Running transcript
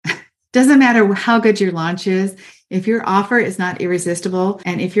Doesn't matter how good your launch is. If your offer is not irresistible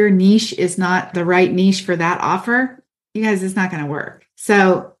and if your niche is not the right niche for that offer, you guys, it's not going to work.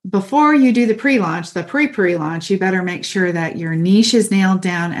 So before you do the pre-launch, the pre-launch, you better make sure that your niche is nailed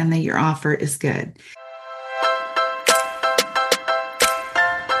down and that your offer is good.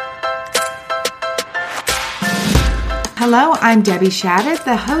 Hello, I'm Debbie Shadid,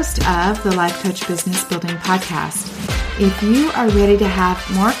 the host of the Life Coach Business Building Podcast. If you are ready to have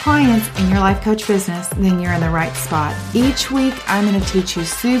more clients in your life coach business, then you're in the right spot. Each week, I'm going to teach you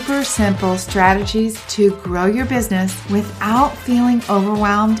super simple strategies to grow your business without feeling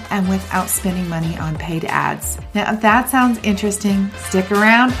overwhelmed and without spending money on paid ads. Now, if that sounds interesting, stick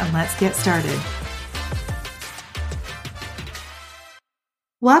around and let's get started.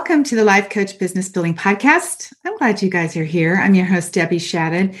 Welcome to the Life Coach Business Building Podcast. I'm glad you guys are here. I'm your host, Debbie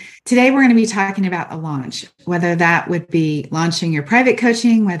Shadid. Today, we're going to be talking about a launch, whether that would be launching your private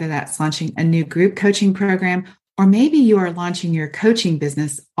coaching, whether that's launching a new group coaching program, or maybe you are launching your coaching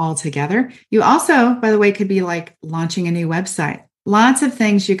business altogether. You also, by the way, could be like launching a new website. Lots of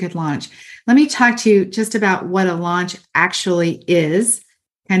things you could launch. Let me talk to you just about what a launch actually is.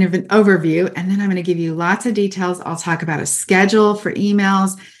 Kind of an overview, and then I'm going to give you lots of details. I'll talk about a schedule for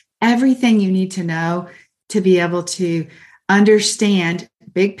emails, everything you need to know to be able to understand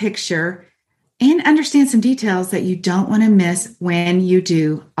big picture and understand some details that you don't want to miss when you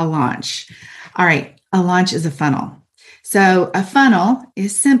do a launch. All right, a launch is a funnel. So a funnel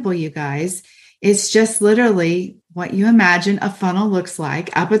is simple, you guys. It's just literally what you imagine a funnel looks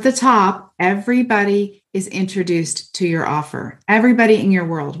like. Up at the top, everybody is introduced to your offer. Everybody in your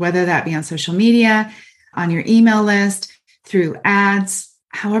world, whether that be on social media, on your email list, through ads,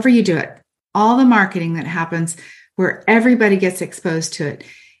 however you do it, all the marketing that happens where everybody gets exposed to it.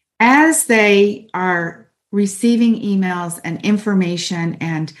 As they are receiving emails and information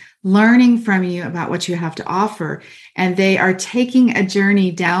and learning from you about what you have to offer, and they are taking a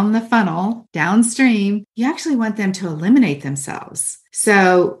journey down the funnel, downstream, you actually want them to eliminate themselves.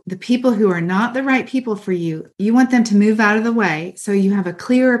 So the people who are not the right people for you, you want them to move out of the way so you have a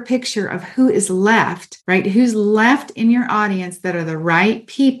clearer picture of who is left, right? Who's left in your audience that are the right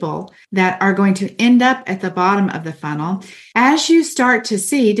people that are going to end up at the bottom of the funnel. As you start to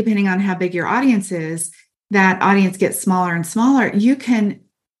see, depending on how big your audience is, that audience gets smaller and smaller, you can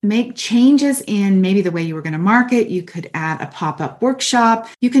make changes in maybe the way you were going to market. You could add a pop-up workshop.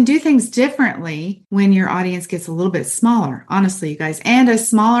 You can do things differently when your audience gets a little bit smaller, honestly, you guys. And a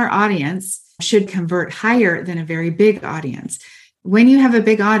smaller audience should convert higher than a very big audience. When you have a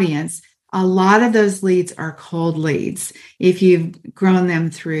big audience, a lot of those leads are cold leads. If you've grown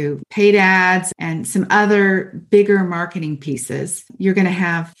them through paid ads and some other bigger marketing pieces, you're going to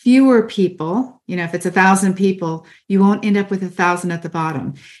have fewer people. You know, if it's 1,000 people, you won't end up with 1,000 at the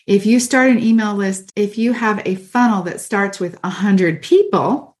bottom. If you start an email list, if you have a funnel that starts with 100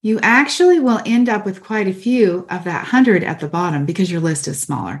 people, you actually will end up with quite a few of that 100 at the bottom because your list is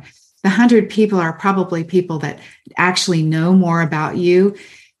smaller. The 100 people are probably people that actually know more about you,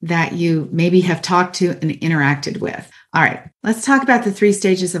 that you maybe have talked to and interacted with. All right, let's talk about the 3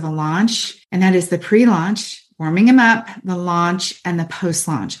 stages of a launch, and that is the pre-launch, warming them up, the launch, and the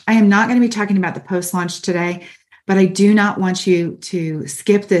post-launch. I am not going to be talking about the post-launch today, but I do not want you to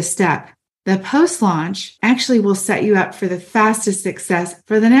skip this step. The post-launch actually will set you up for the fastest success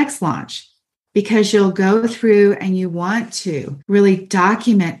for the next launch because you'll go through and you want to really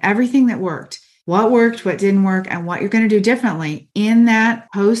document everything that worked, what didn't work, and what you're going to do differently in that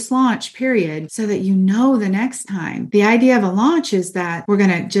post-launch period so that you know the next time. The idea of a launch is that we're going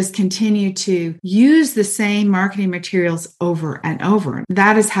to just continue to use the same marketing materials over and over.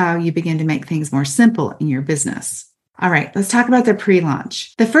 That is how you begin to make things more simple in your business. All right, let's talk about the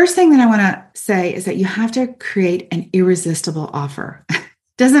pre-launch. The first thing that I want to say is that you have to create an irresistible offer.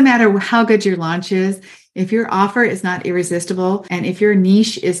 Doesn't matter how good your launch is. If your offer is not irresistible and if your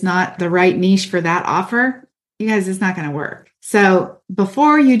niche is not the right niche for that offer, you guys, it's not going to work. So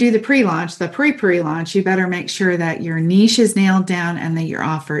before you do the pre-launch, the pre-launch, you better make sure that your niche is nailed down and that your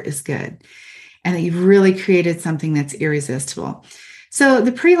offer is good and that you've really created something that's irresistible. So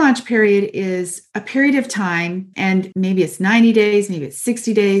the pre-launch period is a period of time, and maybe it's 90 days, maybe it's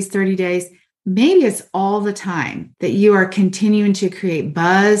 60 days, 30 days. Maybe it's all the time that you are continuing to create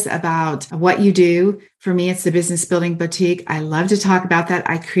buzz about what you do. For me, it's the Business Building Boutique. I love to talk about that.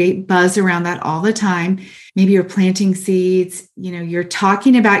 I create buzz around that all the time. Maybe you're planting seeds. You know, you're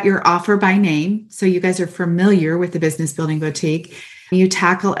talking about your offer by name. So you guys are familiar with the Business Building Boutique. You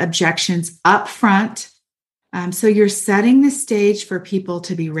tackle objections up front. So you're setting the stage for people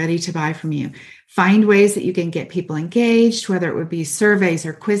to be ready to buy from you. Find ways that you can get people engaged, whether it would be surveys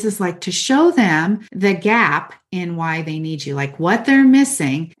or quizzes, like to show them the gap in why they need you, like what they're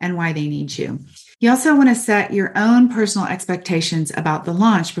missing and why they need you. You also want to set your own personal expectations about the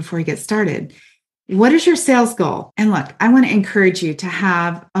launch before you get started. What is your sales goal? And look, I want to encourage you to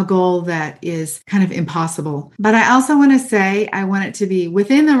have a goal that is kind of impossible. But I also want to say I want it to be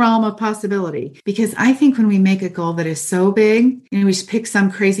within the realm of possibility, because I think when we make a goal that is so big, we just pick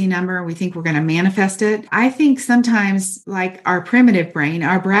some crazy number and we think we're going to manifest it. I think sometimes, like our primitive brain,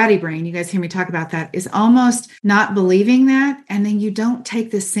 our bratty brain, you guys hear me talk about that, is almost not believing that. And then you don't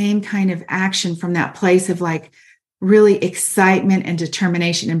take the same kind of action from that place of like really excitement and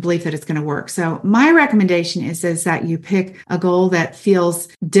determination and belief that it's going to work. So my recommendation is that you pick a goal that feels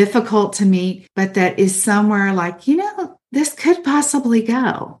difficult to meet, but that is somewhere like, this could possibly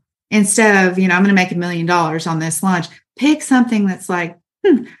go. Instead of, I'm going to make $1 million on this launch, pick something that's like,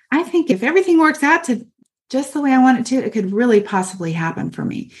 I think if everything works out to just the way I want it to, it could really possibly happen for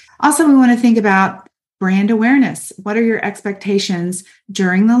me. Also, we want to think about brand awareness. What are your expectations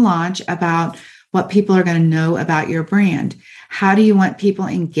during the launch about what people are going to know about your brand? How do you want people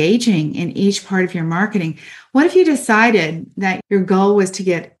engaging in each part of your marketing? What if you decided that your goal was to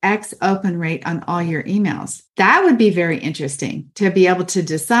get X open rate on all your emails? That would be very interesting to be able to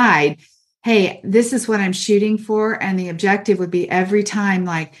decide, hey, this is what I'm shooting for. And the objective would be every time,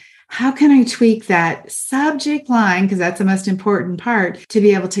 like, how can I tweak that subject line? Because that's the most important part, to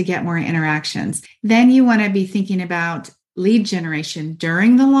be able to get more interactions. Then you want to be thinking about lead generation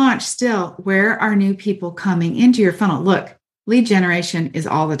during the launch. Still, where are new people coming into your funnel? Look, lead generation is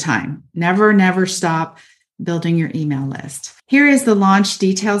all the time. Never stop building your email list. Here is the launch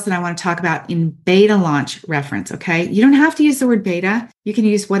details that I want to talk about in beta launch reference. Okay. You don't have to use the word beta. You can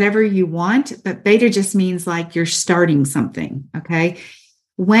use whatever you want, but beta just means like you're starting something. Okay.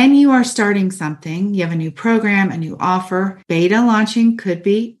 When you are starting something, you have a new program, a new offer. Beta launching could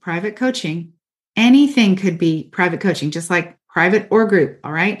be private coaching. Anything could be private coaching, just like private or group.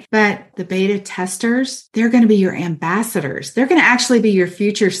 All right. But the beta testers, they're going to be your ambassadors. They're going to actually be your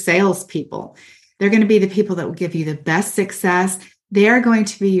future salespeople. They're going to be the people that will give you the best success. They're going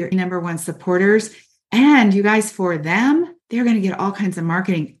to be your number one supporters. And you guys, for them, they're going to get all kinds of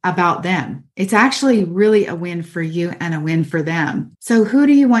marketing about them. It's actually really a win for you and a win for them. So who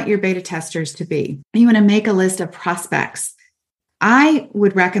do you want your beta testers to be? You want to make a list of prospects. I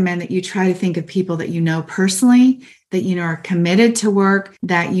would recommend that you try to think of people that you know personally, that you know are committed to work,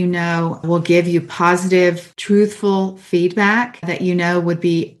 that you know will give you positive, truthful feedback, that you know would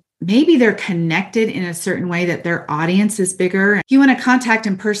be, maybe they're connected in a certain way that their audience is bigger. You want to contact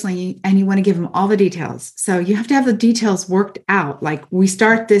them personally and you want to give them all the details. So you have to have the details worked out. Like, we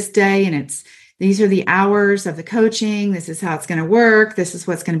start this day and these are the hours of the coaching. This is how it's going to work. This is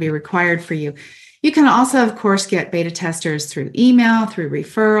what's going to be required for you. You can also, of course, get beta testers through email, through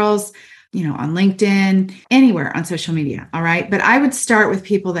referrals, on LinkedIn, anywhere on social media. All right. But I would start with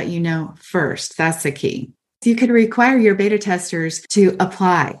people that you know first. That's the key. You could require your beta testers to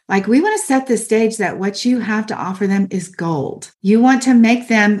apply. Like, we want to set the stage that what you have to offer them is gold. You want to make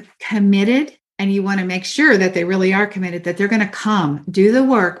them committed, and you want to make sure that they really are committed, that they're going to come do the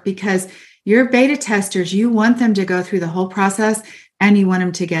work, because your beta testers, you want them to go through the whole process and you want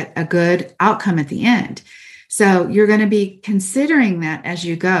them to get a good outcome at the end. So you're going to be considering that as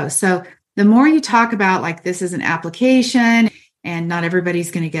you go. So the more you talk about, like, this is an application and not everybody's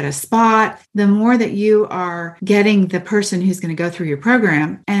going to get a spot, the more that you are getting the person who's going to go through your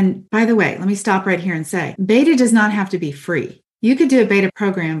program. And by the way, let me stop right here and say, beta does not have to be free. You could do a beta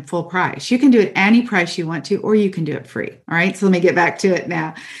program full price. You can do it any price you want to, or you can do it free. All right. So let me get back to it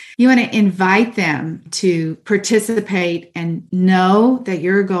now. You want to invite them to participate and know that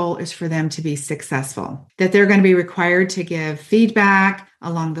your goal is for them to be successful, that they're going to be required to give feedback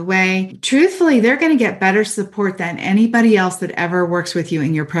along the way. Truthfully, they're going to get better support than anybody else that ever works with you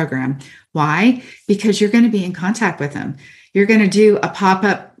in your program. Why? Because you're going to be in contact with them. You're going to do a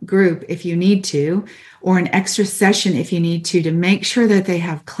pop-up group if you need to, or an extra session if you need to make sure that they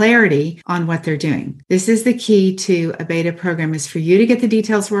have clarity on what they're doing. This is the key to a beta program, is for you to get the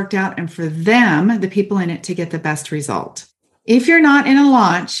details worked out and for them, the people in it, to get the best result. If you're not in a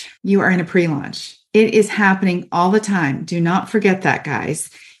launch, you are in a pre-launch. It is happening all the time. Do not forget that, guys.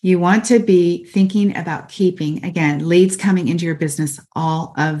 You want to be thinking about keeping, again, leads coming into your business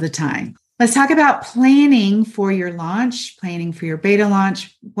all of the time. Let's talk about planning for your launch, planning for your beta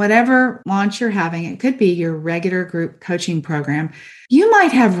launch, whatever launch you're having. It could be your regular group coaching program. You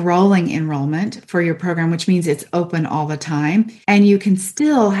might have rolling enrollment for your program, which means it's open all the time. And you can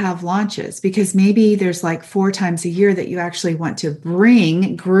still have launches because maybe there's like 4 times a year that you actually want to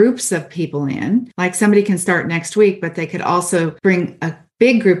bring groups of people in. Like somebody can start next week, but they could also bring a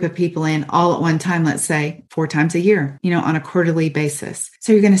big group of people in all at one time, let's say 4 times a year, on a quarterly basis.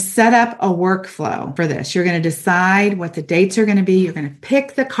 So you're going to set up a workflow for this. You're going to decide what the dates are going to be. You're going to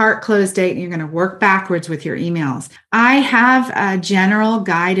pick the cart close date and you're going to work backwards with your emails. I have a general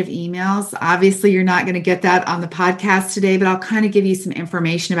guide of emails. Obviously, you're not going to get that on the podcast today, but I'll kind of give you some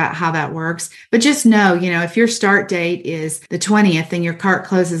information about how that works. But just know, if your start date is the 20th and your cart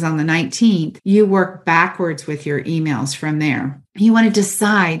closes on the 19th, you work backwards with your emails from there. You want to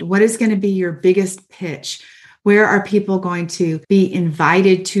decide what is going to be your biggest pitch. Where are people going to be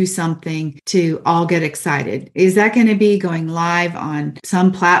invited to something to all get excited? Is that going to be going live on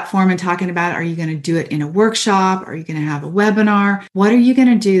some platform and talking about it? Are you going to do it in a workshop? Are you going to have a webinar? What are you going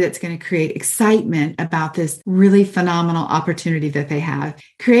to do that's going to create excitement about this really phenomenal opportunity that they have?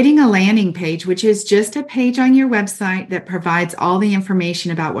 Creating a landing page, which is just a page on your website that provides all the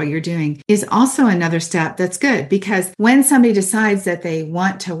information about what you're doing, is also another step that's good because when somebody decides that they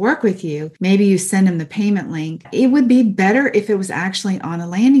want to work with you, maybe you send them the payment link. It would be better if it was actually on a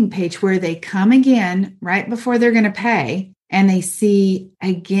landing page where they come again right before they're going to pay and they see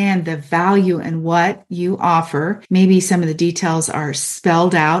again the value in what you offer. Maybe some of the details are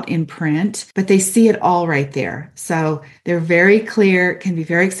spelled out in print, but they see it all right there. So they're very clear, can be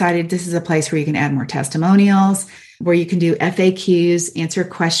very excited. This is a place where you can add more testimonials, where you can do FAQs, answer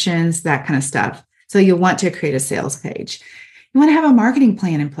questions, that kind of stuff. So you'll want to create a sales page. You want to have a marketing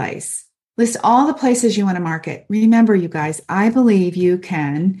plan in place. List all the places you want to market. Remember, you guys, I believe you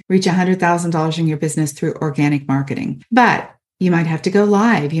can reach $100,000 in your business through organic marketing, but you might have to go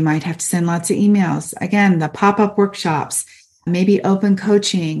live. You might have to send lots of emails. Again, the pop-up workshops, maybe open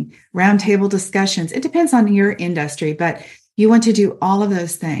coaching, roundtable discussions. It depends on your industry, but you want to do all of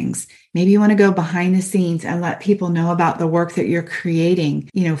those things. Maybe you want to go behind the scenes and let people know about the work that you're creating,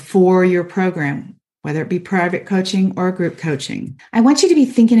 for your program, whether it be private coaching or group coaching. I want you to be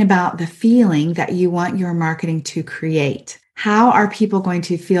thinking about the feeling that you want your marketing to create. How are people going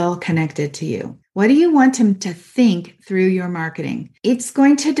to feel connected to you? What do you want them to think through your marketing? It's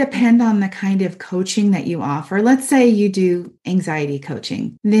going to depend on the kind of coaching that you offer. Let's say you do anxiety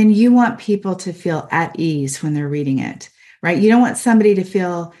coaching. Then you want people to feel at ease when they're reading it, right? You don't want somebody to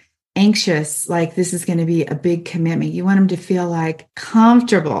feel anxious, like this is going to be a big commitment. You want them to feel like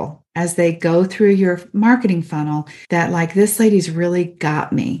comfortable as they go through your marketing funnel, that like this lady's really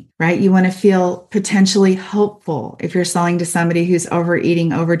got me, right? You want to feel potentially hopeful if you're selling to somebody who's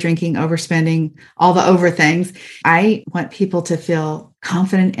overeating, over drinking, overspending, all the over things. I want people to feel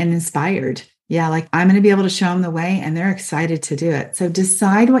confident and inspired. Yeah, like I'm going to be able to show them the way and they're excited to do it. So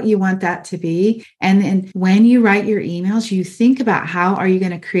decide what you want that to be. And then when you write your emails, you think about how are you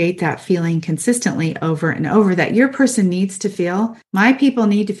going to create that feeling consistently over and over that your person needs to feel. My people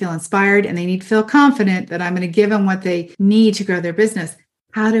need to feel inspired and they need to feel confident that I'm going to give them what they need to grow their business.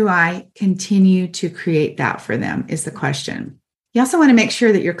 How do I continue to create that for them is the question. You also want to make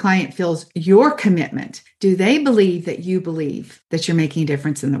sure that your client feels your commitment. Do they believe that you believe that you're making a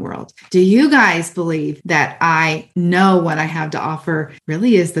difference in the world? Do you guys believe that I know what I have to offer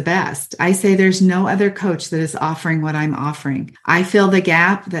really is the best? I say there's no other coach that is offering what I'm offering. I fill the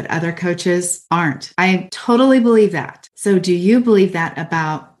gap that other coaches aren't. I totally believe that. So do you believe that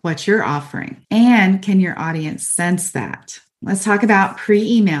about what you're offering? And can your audience sense that? Let's talk about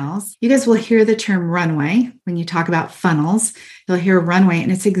pre-emails. You guys will hear the term runway when you talk about funnels. You'll hear runway,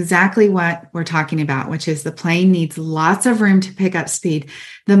 and it's exactly what we're talking about, which is the plane needs lots of room to pick up speed.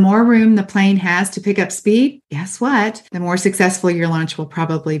 The more room the plane has to pick up speed, guess what? The more successful your launch will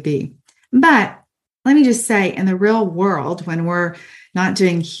probably be. But let me just say, in the real world, when we're not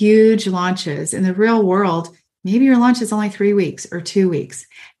doing huge launches, in the real world, maybe your launch is only 3 weeks or 2 weeks,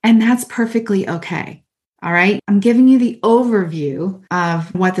 and that's perfectly okay. All right. I'm giving you the overview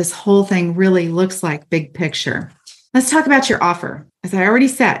of what this whole thing really looks like, big picture. Let's talk about your offer. As I already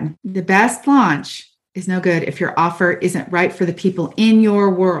said, the best launch is no good if your offer isn't right for the people in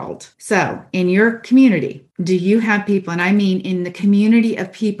your world. So in your community, do you have people, and I mean in the community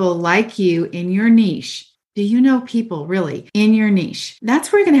of people like you in your niche, Do you know people really in your niche? That's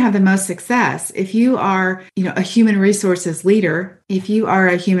where you're going to have the most success. If you are, a human resources leader, if you are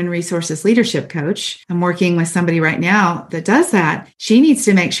a human resources leadership coach, I'm working with somebody right now that does that. She needs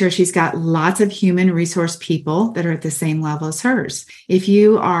to make sure she's got lots of human resource people that are at the same level as hers. If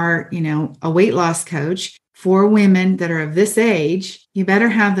you are, a weight loss coach for women that are of this age, you better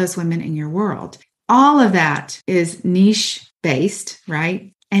have those women in your world. All of that is niche based,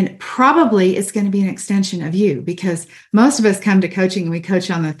 right? And probably it's going to be an extension of you, because most of us come to coaching and we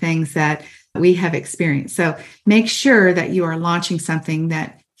coach on the things that we have experienced. So make sure that you are launching something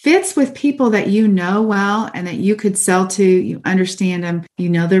that fits with people that you know well and that you could sell to. You understand them, you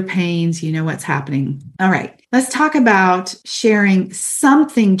know their pains, you know what's happening. All right. Let's talk about sharing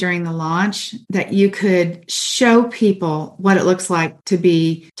something during the launch that you could show people what it looks like to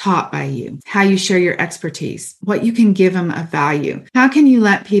be taught by you, how you share your expertise, what you can give them of value. How can you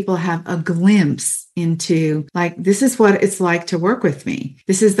let people have a glimpse into, like, this is what it's like to work with me.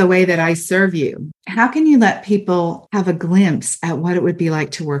 This is the way that I serve you. How can you let people have a glimpse at what it would be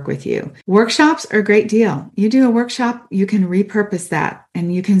like to work with you? Workshops are a great deal. You do a workshop, you can repurpose that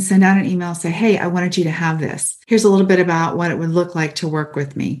and you can send out an email, say, hey, I wanted you to have this. Here's a little bit about what it would look like to work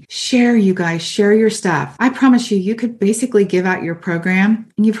with me. Share, you guys, share your stuff. I promise you, you could basically give out your program,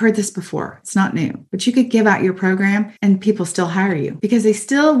 and you've heard this before. It's not new, but you could give out your program and people still hire you because they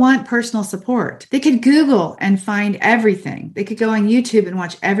still want personal support. They could Google and find everything. They could go on YouTube and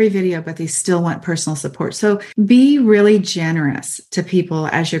watch every video, but they still want personal support. So be really generous to people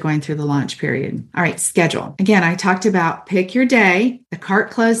as you're going through the launch period. All right, schedule. Again, I talked about pick your day, the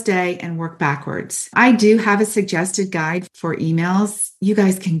cart close day, and work backwards. I do have a suggested guide for emails. You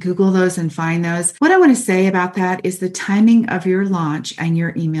guys can Google those and find those. What I want to say about that is the timing of your launch and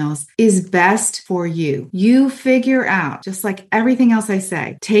your emails is best for you. You figure out, just like everything else I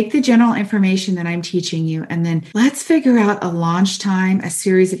say, take the general information that I'm teaching you, and then let's figure out a launch time, a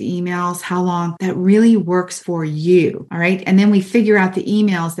series of emails, how long that really works for you. All right. And then we figure out the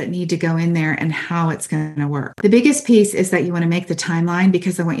emails that need to go in there and how it's going to work. The biggest piece is that you want to make the timeline,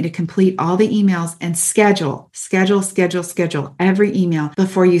 because I want you to complete all the emails and schedule every email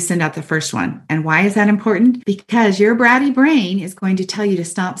before you send out the first one. And why is that important? Because your bratty brain is going to tell you to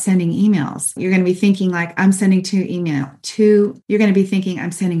stop sending emails. You're going to be thinking like, I'm sending you're going to be thinking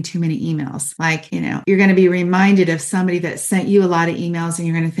I'm sending too many emails. Like, you're going to be reminded of somebody that sent you a lot of emails and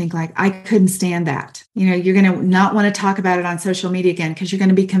you're going to think like, I couldn't stand that. You're going to not want to talk about it on social media again, because you're going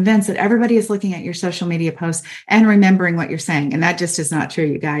to be convinced that everybody is looking at your social media posts and remembering what you're saying. And that just is not true,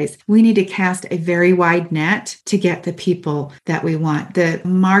 you guys. We need to cast a very wide net to get the people that we want. The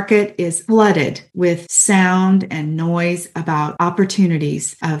market is flooded with sound and noise about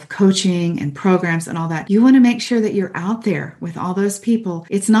opportunities of coaching and programs and all that. You want to make sure that you're out there with all those people.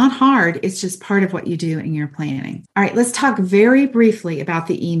 It's not hard. It's just part of what you do in your planning. All right, let's talk very briefly about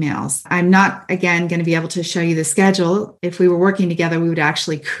the emails. I'm not, again, going to be able to show you the schedule. If we were working together, we would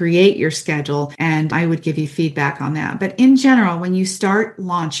actually create your schedule and I would give you feedback on that. But in general, when you start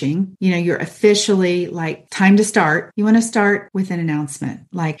launching, you're officially like time to start. You want to start with an announcement.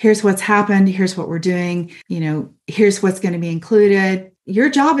 Like, here's what's happened. Here's what we're doing. Here's what's going to be included. Your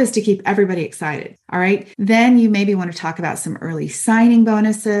job is to keep everybody excited. All right. Then you maybe want to talk about some early signing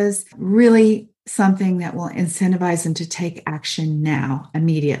bonuses, really something that will incentivize them to take action now,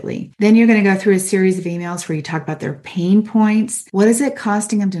 immediately. Then you're going to go through a series of emails where you talk about their pain points. What is it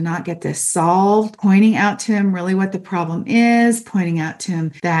costing them to not get this solved? Pointing out to them really what the problem is, pointing out to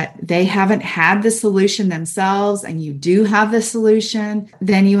them that they haven't had the solution themselves and you do have the solution.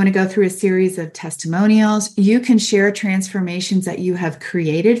 Then you want to go through a series of testimonials. You can share transformations that you have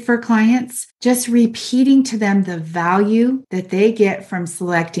created for clients, just repeating to them the value that they get from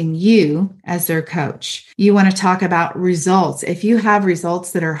selecting you as their coach. You want to talk about results. If you have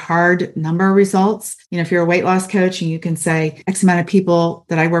results that are hard number results, if you're a weight loss coach and you can say X amount of people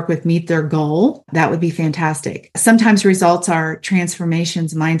that I work with meet their goal, that would be fantastic. Sometimes results are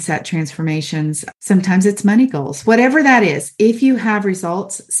transformations, mindset transformations. Sometimes it's money goals. Whatever that is, if you have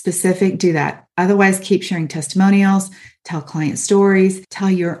results specific, do that. Otherwise, keep sharing testimonials, tell client stories,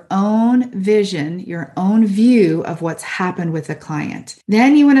 tell your own vision, your own view of what's happened with a client.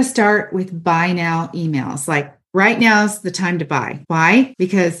 Then you want to start with buy now emails, like Right now is the time to buy. Why?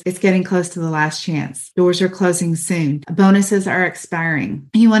 Because it's getting close to the last chance. Doors are closing soon. Bonuses are expiring.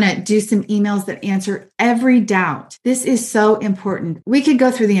 You want to do some emails that answer every doubt. This is so important. We could go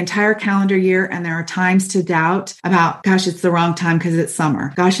through the entire calendar year and there are times to doubt about, gosh, it's the wrong time because it's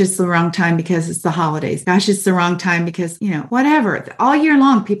summer. Gosh, it's the wrong time because it's the holidays. Gosh, it's the wrong time because, whatever. All year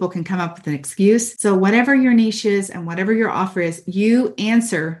long, people can come up with an excuse. So whatever your niche is and whatever your offer is, you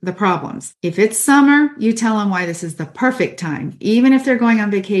answer the problems. If it's summer, you tell them why this is the perfect time, even if they're going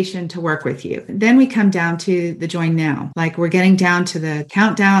on vacation, to work with you. Then we come down to the join now. Like we're getting down to the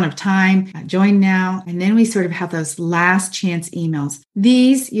countdown of time, join now. And then we sort of have those last chance emails.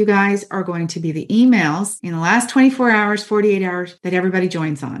 These, you guys, are going to be the emails in the last 24 hours, 48 hours that everybody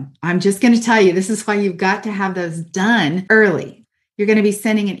joins on. I'm just going to tell you, this is why you've got to have those done early. You're going to be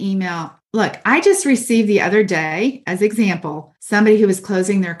sending an email. Look, I just received the other day, as example, somebody who was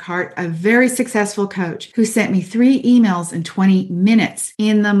closing their cart, a very successful coach who sent me 3 emails in 20 minutes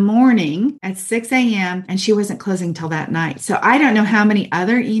in the morning at 6 a.m. and she wasn't closing till that night. So I don't know how many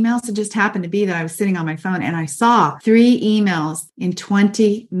other emails. It just happened to be that I was sitting on my phone and I saw 3 emails in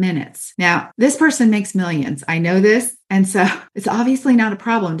 20 minutes. Now, this person makes millions. I know this. And so it's obviously not a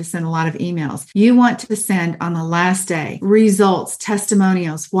problem to send a lot of emails. You want to send on the last day results,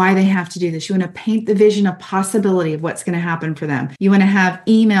 testimonials, why they have to do this. You want to paint the vision of possibility of what's going to happen for them. You want to have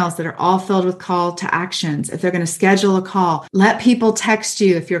emails that are all filled with call to actions. If they're going to schedule a call, let people text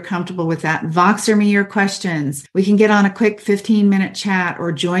you if you're comfortable with that. Voxer me your questions. We can get on a quick 15-minute chat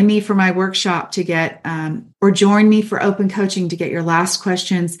or join me for my workshop to get, or join me for open coaching to get your last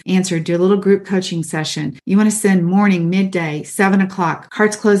questions answered. Do a little group coaching session. You want to send morning, midday, 7 o'clock,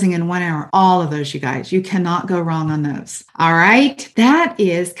 carts closing in 1 hour, all of those, you guys. You cannot go wrong on those. All right. That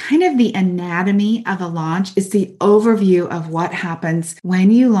is kind of the anatomy of a launch. It's the overview of what happens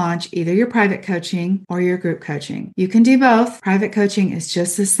when you launch either your private coaching or your group coaching. You can do both. Private coaching is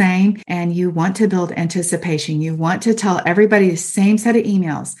just the same, and you want to build anticipation. You want to tell everybody the same set of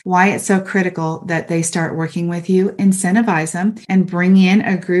emails, why it's so critical that they start working with you, incentivize them, and bring in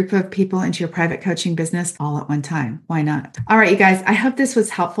a group of people into your private coaching business all at one time. Why not? All right, you guys, I hope this was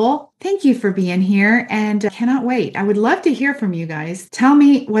helpful. Thank you for being here and cannot wait. I would love to hear from you guys. Tell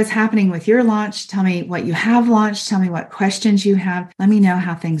me what's happening with your launch. Tell me what you have launched. Tell me what questions you have. Let me know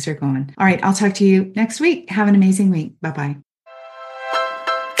how things are going. All right, I'll talk to you next week. Have an amazing week. Bye-bye.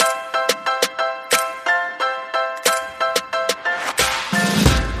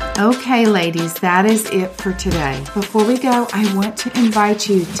 Okay, ladies, that is it for today. Before we go, I want to invite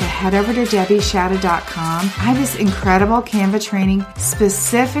you to head over to DebbieShatta.com. I have this incredible Canva training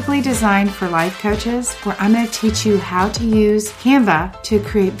specifically designed for life coaches where I'm going to teach you how to use Canva to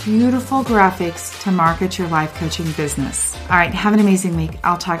create beautiful graphics to market your life coaching business. All right, have an amazing week.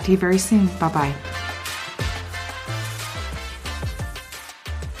 I'll talk to you very soon. Bye-bye.